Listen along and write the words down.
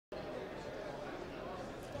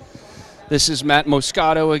This is Matt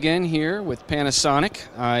Moscato again here with Panasonic.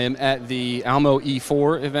 I am at the Almo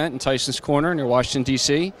E4 event in Tyson's Corner near Washington,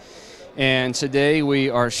 D.C. And today we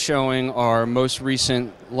are showing our most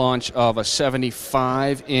recent launch of a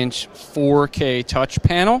 75-inch 4K touch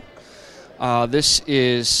panel. This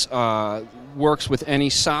is works with any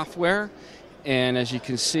software, and as you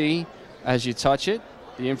can see, as you touch it,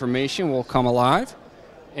 the information will come alive.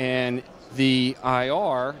 And the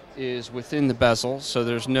IR is within the bezel, so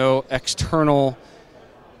there's no external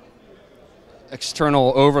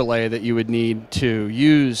overlay that you would need to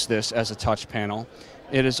use this as a touch panel.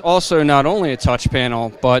 It is also not only a touch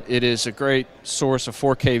panel, but it is a great source of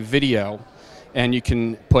 4K video, and you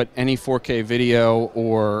can put any 4K video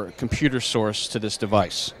or computer source to this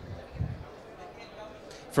device.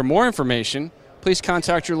 For more information, please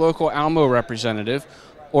contact your local Almo representative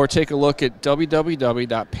or take a look at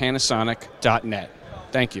www.panasonic.net.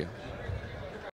 Thank you.